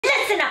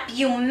Listen up,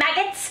 you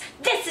maggots!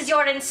 This is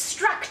your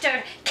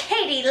instructor,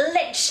 Katie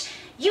Lynch.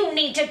 You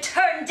need to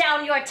turn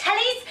down your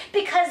tellies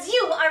because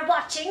you are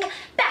watching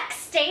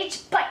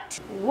Backstage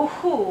Bite.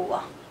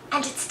 Woohoo!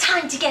 And it's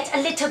time to get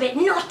a little bit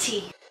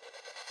naughty.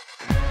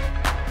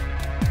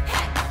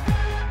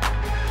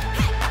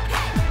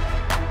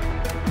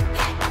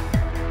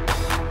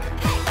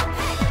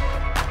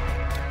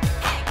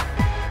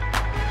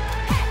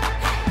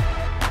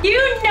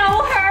 You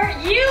know her,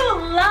 you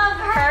love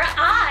her,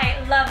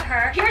 I love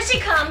her. Here she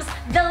comes,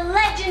 the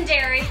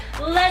legendary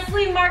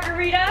Lesli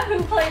Margherita,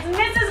 who plays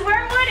Mrs.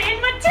 Wormwood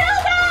in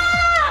Matilda!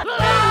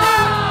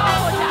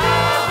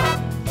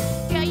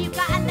 Girl, you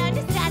gotta learn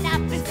to stand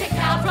up and stick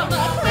out from the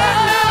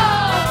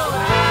crowd.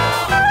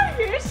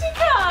 Here she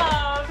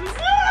comes.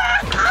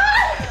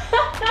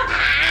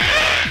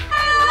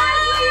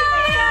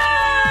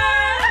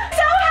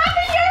 So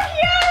happy you're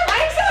here!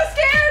 I'm so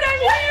scared, I'm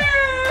here!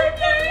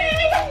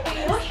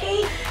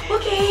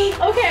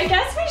 Okay, I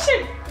guess we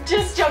should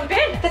just jump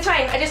in. That's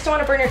fine, I just don't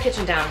want to burn your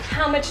kitchen down.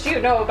 How much do you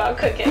know about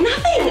cooking?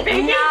 Nothing!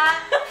 Baking?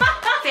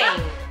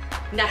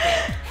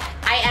 Nothing.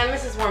 I am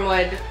Mrs.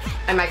 Wormwood.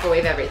 I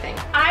microwave everything.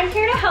 I'm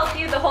here to help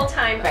you the whole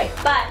time, Right.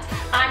 but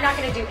I'm not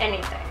going to do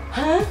anything.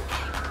 Huh?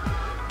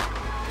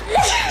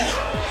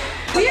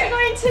 We are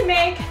going to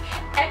make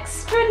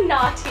extra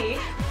naughty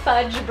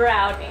fudge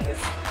brownies.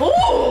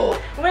 Ooh!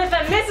 With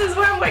a Mrs.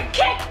 Wormwood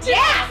kick to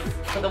Yes!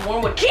 With a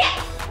Wormwood kick!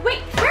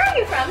 Wait, where are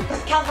you from?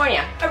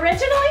 California.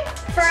 Originally?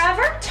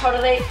 Forever?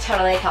 Totally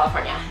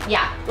California.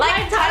 Yeah.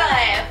 Like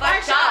totally, for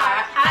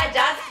sure. I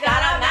just got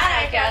a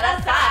manicure,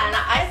 the sun,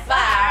 I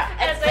swear,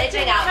 it's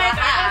bleaching out my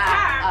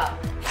hair. Oh.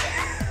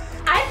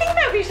 I think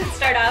that we should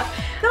start off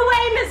the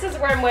way Mrs.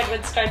 Wormwood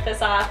would start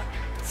this off.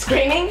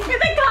 Screaming?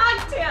 With a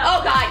cocktail. Oh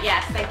God,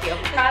 yes, thank you.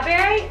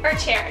 Strawberry or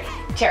cherry?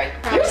 Cherry.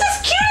 Yours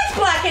is cute as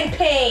black and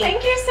pink.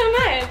 Thank you so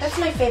much. That's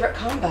my favorite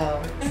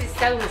combo. This is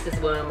so Mrs.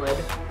 Wormwood.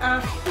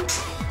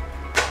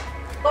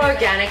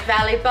 Organic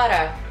Valley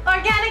butter.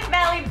 Organic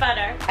Valley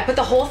butter. I put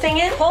the whole thing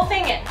in? Whole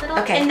thing in.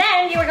 Okay. And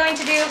then you are going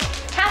to do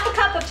half a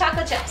cup of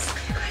chocolate chips.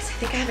 You guys, I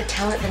think I have a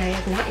talent that I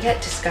have not yet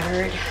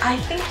discovered. I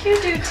think you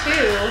do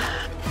too.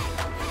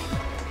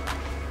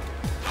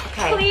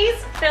 Okay.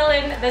 Please fill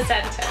in the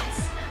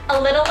sentence. A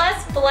little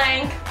less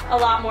blank, a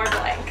lot more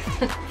blank.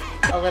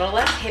 A little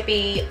less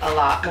hippie, a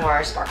lot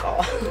more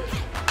sparkle.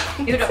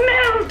 Beautiful.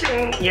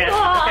 Melting. Yes.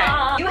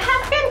 Okay. You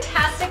have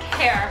fantastic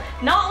hair,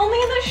 not only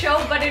in the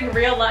show, but in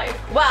real life.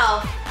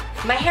 Well,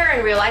 my hair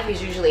in real life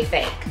is usually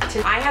fake.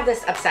 I have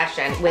this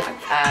obsession with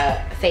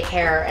fake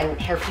hair and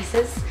hair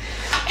pieces.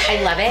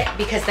 I love it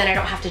because then I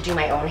don't have to do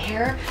my own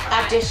hair.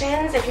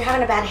 Auditions, if you're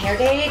having a bad hair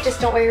day, just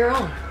don't wear your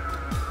own.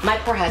 My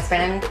poor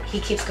husband, he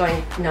keeps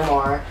going, no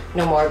more,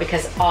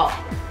 because all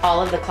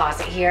of the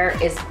closet here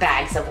is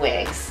bags of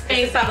wigs.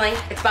 It's bubbling,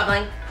 it's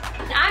bubbling.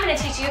 I'm gonna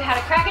teach you how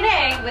to crack an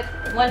egg with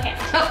one hand.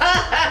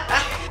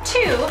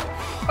 2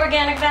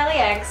 Organic Valley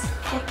eggs.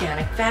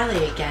 Organic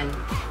Valley again.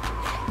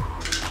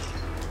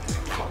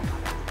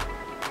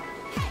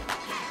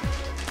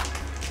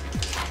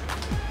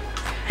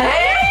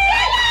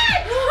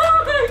 Hey!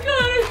 Oh my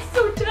God, I'm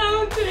so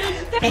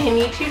talented. I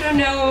need you to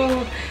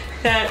know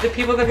that the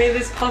people that made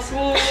this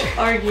possible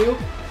are you,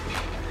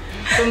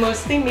 but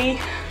mostly me.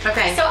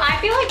 Okay. So I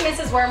feel like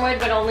Mrs. Wormwood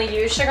would only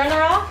use sugar in the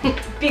raw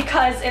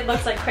because it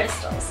looks like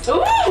crystals.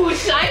 Ooh,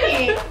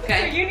 shiny. So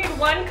Okay. you need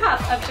 1 cup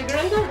of sugar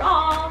in the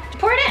raw.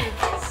 Pour it in.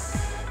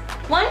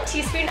 1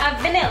 teaspoon of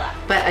vanilla.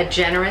 But a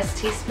generous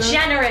teaspoon?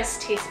 Generous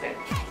teaspoon.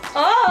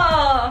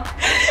 Oh,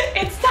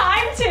 it's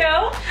time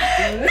to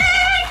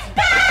mix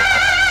fast!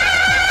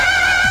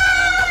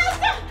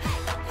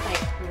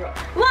 Like,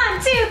 1,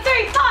 2,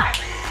 3, 4.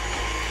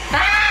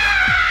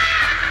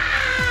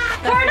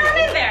 Pour it on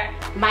in there.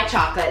 my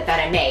chocolate that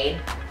I made.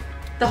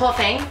 The whole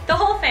thing? The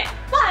whole thing.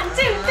 1, 2,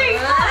 3,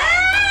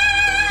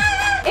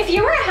 4. If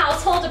you were a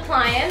household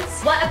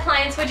appliance, what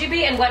appliance would you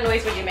be and what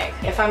noise would you make?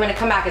 If I'm gonna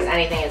come back as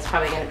anything, it's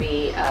probably gonna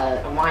be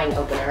a wine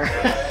opener.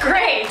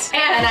 Great.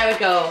 And I would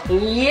go,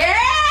 yes!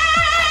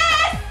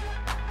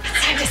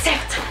 It's time to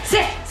sift.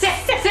 Sift.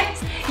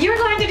 You're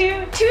going to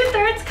do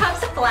 2/3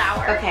 cups of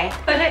flour. Okay.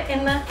 Put it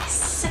in the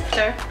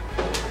sifter.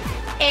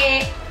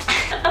 A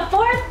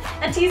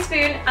 1/4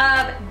 teaspoon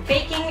of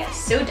baking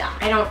soda.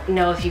 I don't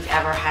know if you've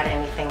ever had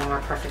anything more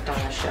perfect on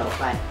the show,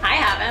 but... I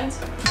haven't.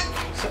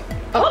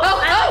 I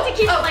like to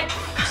keep it like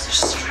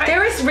straight.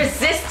 There is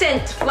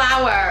resistant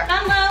flour.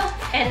 Down low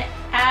and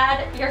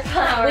add your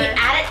flour. We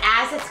add it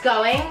as it's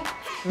going?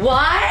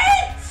 What?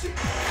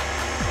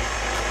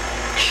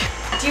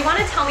 Do you want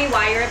to tell me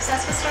why you're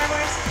obsessed with Star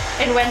Wars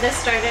and when this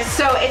started?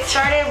 So it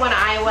started when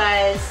I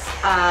was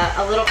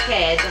a little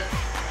kid.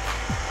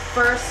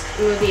 First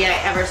movie I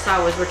ever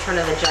saw was Return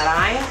of the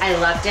Jedi. I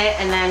loved it,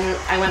 and then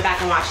I went back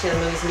and watched the other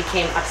movies and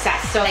became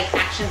obsessed. So like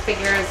action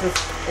figures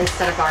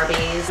instead of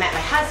Barbies. Met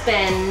my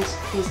husband,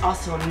 who's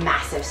also a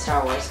massive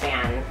Star Wars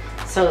fan.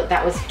 So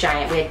that was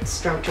giant. We had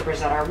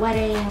stormtroopers at our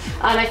wedding.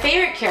 My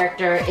favorite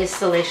character is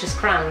Salacious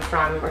Crumb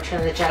from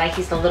Return of the Jedi.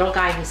 He's the little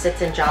guy who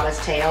sits in Jabba's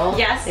tail.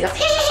 Yes. He goes,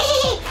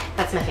 hee.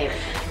 That's my favorite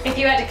character. If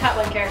you had to cut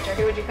one character,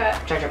 who would you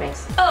cut? Jar Jar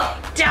Binks. Oh,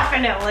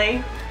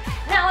 definitely.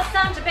 Now it's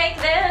time to bake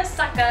this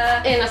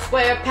sucker In a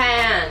square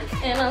pan.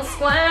 in a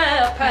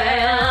square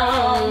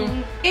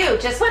pan. Ew,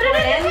 just Put it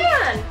in the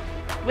pan.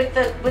 with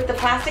the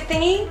plastic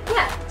thingy?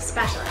 Yeah,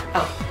 spatula.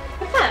 Oh.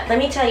 Let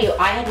me tell you,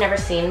 I had never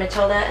seen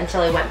Matilda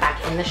until I went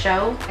back in the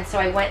show. And so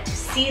I went to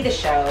see the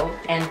show,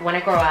 and when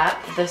I grow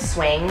up, the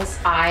swings,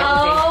 I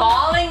was a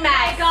falling mess.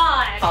 My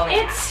God. Falling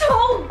It's mess.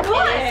 so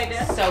good. It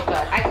is so good.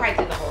 I cried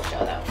through the whole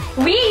show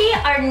though. We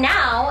are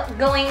now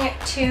going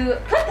to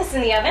put this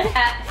in the oven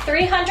at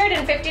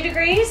 350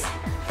 degrees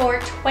for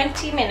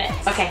 20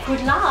 minutes. Okay.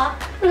 Good luck.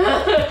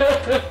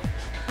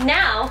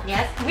 Now,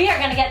 Yes? we are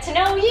gonna get to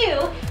know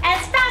you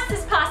as fast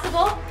as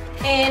possible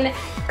in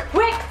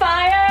quick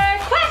fire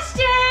questions.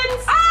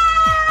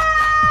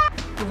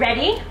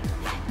 Ready,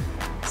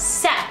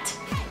 set,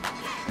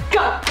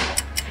 go.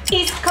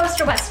 East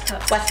Coast or West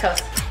Coast? West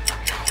Coast.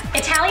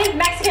 Italian,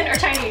 Mexican, or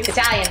Chinese?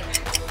 Italian.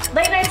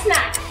 Late night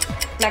snack.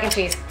 Mac and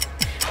cheese.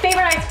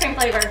 Favorite ice cream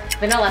flavor?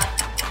 Vanilla.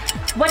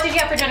 What did you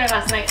have for dinner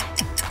last night?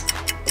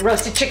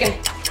 Roasted chicken.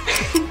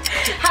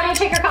 How do you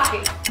take your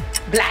coffee?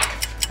 Black.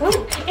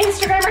 Ooh,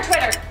 Instagram or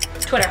Twitter?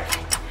 Twitter.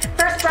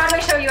 First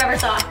Broadway show you ever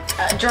saw?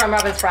 Jerome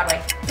Robbins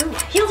Broadway. Ooh,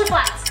 heels or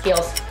flats?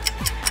 Heels.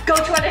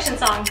 Go-to audition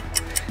song?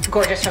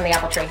 Gorgeous from the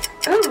Apple Tree.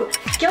 Ooh,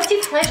 guilty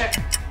pleasure?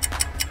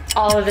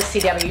 All of the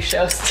CW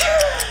shows.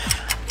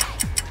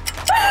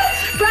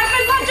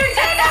 Breakfast, lunch, or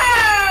dinner?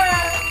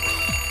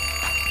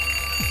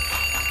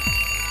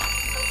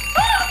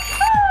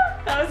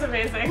 That was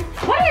amazing.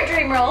 What are your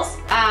dream roles?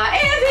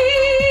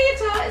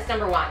 Evita is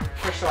number one,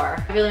 for sure.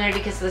 I really want to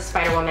do Kiss of the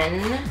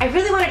Spider-Woman. I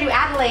really want to do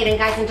Adelaide and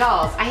Guys and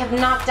Dolls. I have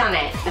not done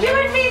it. You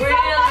would be so I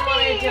really want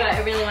lucky. to do it.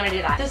 I really want to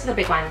do that. Those are the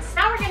big ones.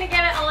 Now we're gonna give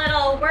it a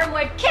little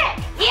wormwood kick.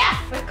 Yeah.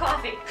 With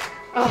coffee.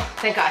 Oh,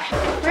 thank God.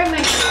 Where am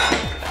I?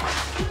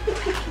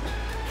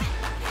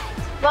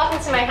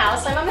 Welcome to my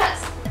house. I'm a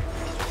mess.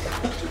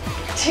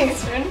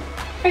 Teaspoon.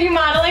 Are you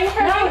modeling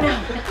for me?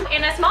 No.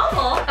 In a small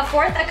bowl, a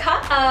fourth a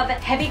cup of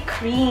heavy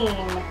cream.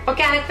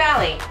 Organic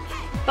Valley.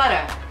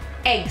 Butter.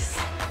 Eggs.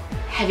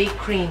 Heavy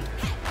cream.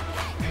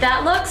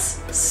 That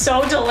looks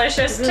so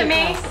delicious to really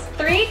me. does.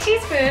 3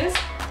 teaspoons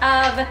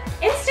of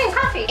instant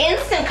coffee.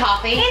 Instant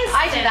coffee.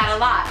 I do that a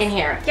lot. In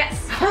here.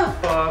 Yes.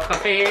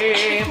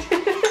 Coffee.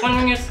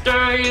 When you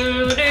stir,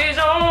 you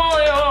dissolve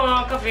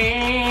your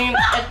caffeine.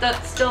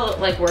 That's still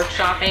like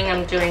workshopping.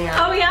 I'm doing a,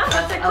 Oh yeah?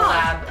 What's it a called?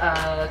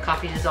 lab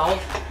coffee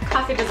dissolve.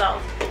 Coffee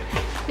dissolve.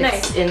 It's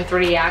Nice. in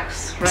 3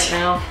 acts right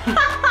now.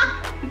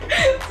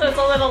 So it's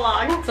a little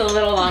long. It's a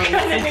little long.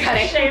 I need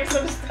to shave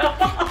some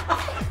stuff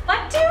off.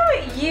 What do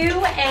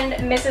you and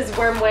Mrs.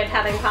 Wormwood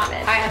have in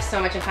common? I have so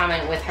much in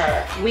common with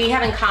her. We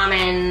have in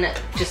common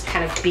just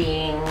kind of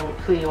being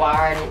who you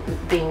are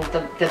and being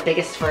the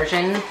biggest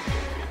version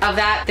of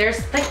that.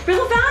 There's like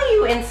real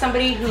value in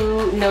somebody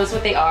who knows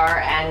what they are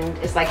and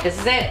is like, this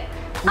is it.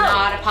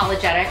 Not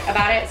apologetic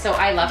about it, so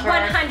I love her.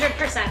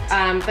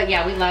 100%. But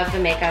yeah, we love the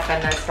makeup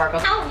and the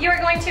sparkles. Now you're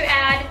going to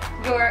add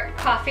your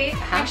coffee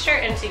mixture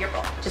into your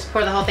bowl. Just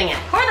pour the whole thing in.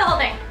 Pour the whole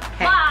thing.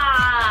 Okay.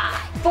 Wow.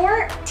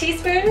 4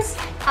 teaspoons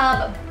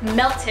of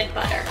melted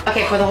butter.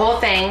 Okay, pour the whole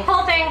thing.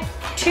 Whole thing.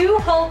 2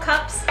 whole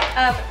cups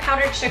of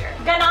powdered sugar.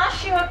 Gonna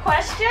ask you a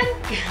question.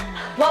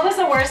 What was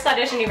the worst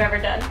audition you've ever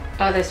done?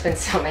 Oh, there's been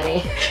so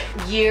many.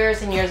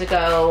 Years and years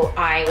ago,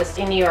 I was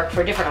in New York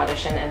for a different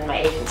audition and my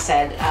agent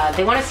said,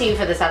 they want to see you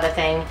for this other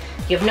thing.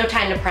 You have no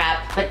time to prep,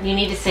 but you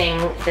need to sing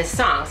this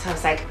song. So I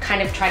was like,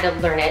 kind of try to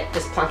learn it,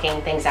 just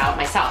plunking things out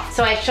myself.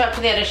 So I show up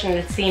to the audition and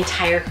it's the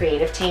entire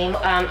creative team.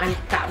 I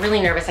got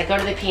really nervous. I go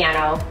to the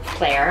piano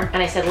player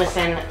and I said,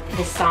 listen,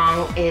 this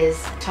song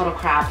is total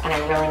crap and I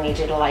really need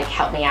you to like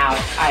help me out.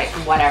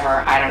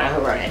 Whatever, I don't know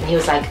who wrote it. And he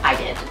was like, I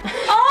did.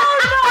 Oh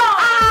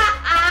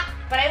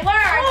But I learned,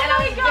 Oh and I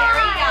my was God.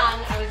 very young.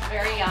 I was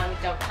very young.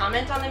 Don't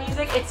comment on the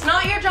music. It's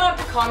not your job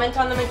to comment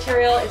on the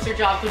material. It's your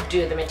job to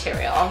do the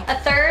material. no! A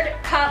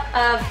 3rd cup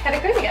of heavy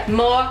cream again.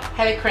 More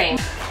heavy cream.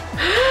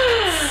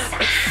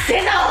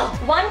 Sizzle!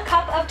 1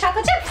 cup of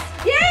chocolate chips.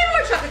 Yay,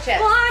 more chocolate chips.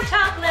 More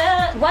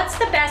chocolate. What's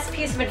the best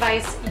piece of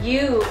advice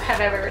you have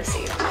ever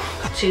received?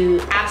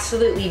 To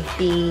absolutely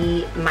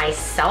be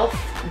myself,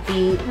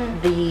 be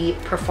the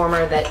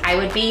performer that I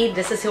would be.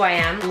 This is who I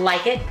am.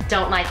 Like it,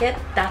 don't like it,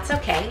 that's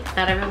okay.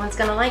 Not everyone's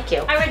gonna like you.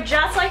 I would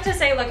just like to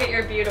say, look at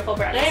your beautiful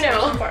brownies. I know.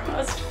 First and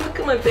foremost. Look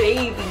at my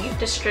baby.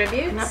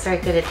 Distribute. I'm not very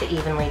good at the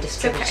evenly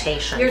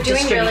distribution. You're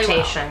doing really well.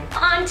 Distribution.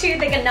 On to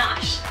the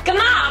ganache.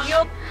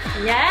 Ganache!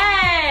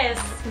 Yes!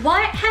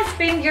 What has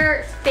been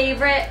your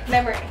favorite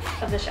memory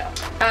of the show?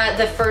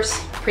 The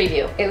first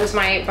preview. It was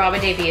my Broadway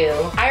debut.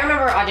 I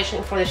remember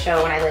auditioning for the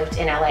show when I lived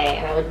in LA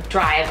and I would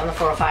drive on the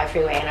 405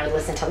 freeway and I would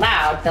listen to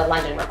Loud, the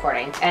London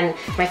recording. And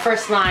my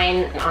first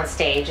line on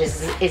stage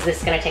is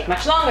this gonna take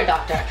much longer,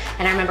 doctor?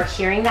 And I remember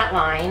hearing that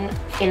line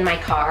in my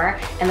car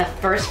and the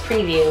first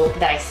preview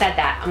that I said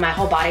that, my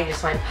whole body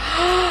just went,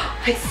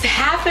 oh, it's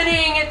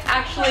happening, it's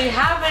actually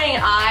happening.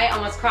 I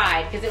almost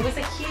cried because it was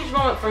a huge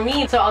moment for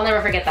me. So I'll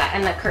never forget that.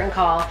 And the curtain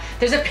call,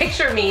 there's a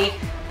picture of me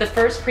the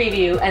first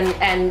preview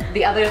and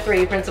the other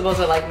 3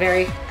 principals are like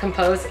very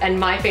composed and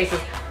my face is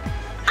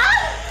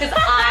because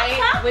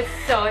I was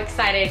so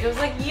excited. It was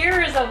like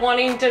years of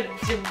wanting to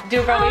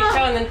do a Broadway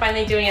show and then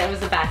finally doing it. It was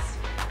the best.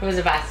 It was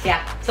the best,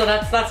 yeah. So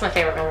that's my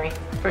favorite memory,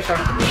 for sure.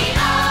 We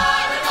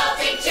are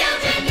revolting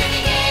children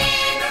living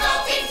in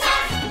revolting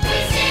times. We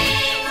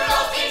sing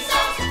revolting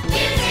songs,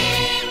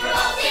 using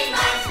revolting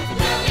minds.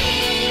 We'll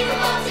be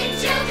revolting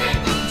children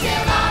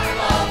till our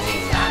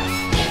revolting's done.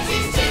 This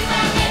is too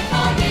bad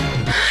for you.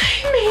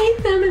 I made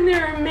them and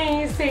they're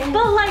amazing.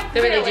 But like,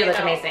 They really really do look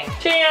though. amazing.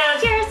 Cheers.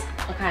 Cheers.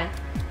 Okay.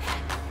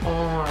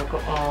 Oh my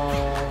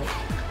god.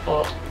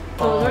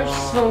 Oh, they're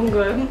so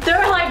good.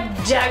 They're like,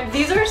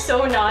 these are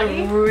so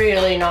naughty.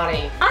 Really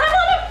naughty. I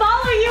want to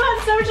follow you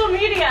on social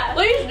media.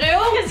 Please do.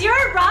 Because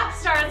you're a rock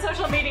star on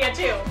social media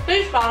too.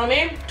 Please follow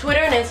me.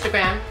 Twitter and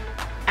Instagram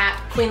at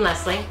Queen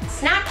Leslie.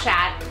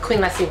 Snapchat, Queen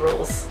Leslie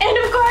Rules. And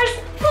of course,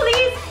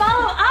 please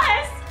follow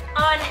us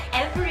on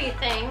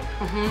everything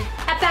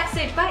at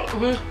Backstage Bite.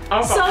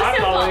 I So follow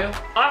simple. you.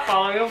 I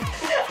follow you.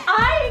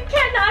 I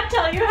cannot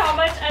tell you how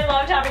much I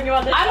loved having you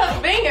on the show. I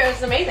love being here.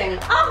 It's amazing.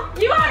 Oh,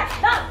 you are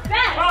the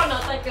best. Oh, no,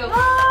 thank you.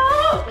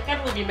 Oh. I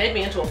can't believe you made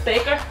me into a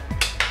baker.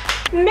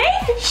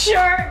 Make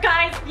sure,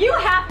 guys, you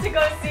have to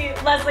go see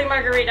Lesli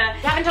Margherita.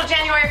 You have until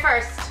January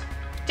 1st.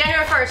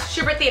 January 1st,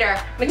 Schubert Theater.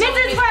 Matilda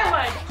Mrs. musical.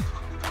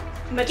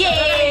 Farwood. Matilda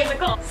Yay.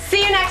 musical.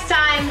 See you next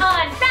time.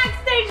 On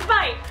Backstage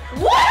Bite.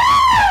 Woo!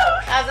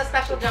 That was a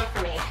special jump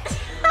for me.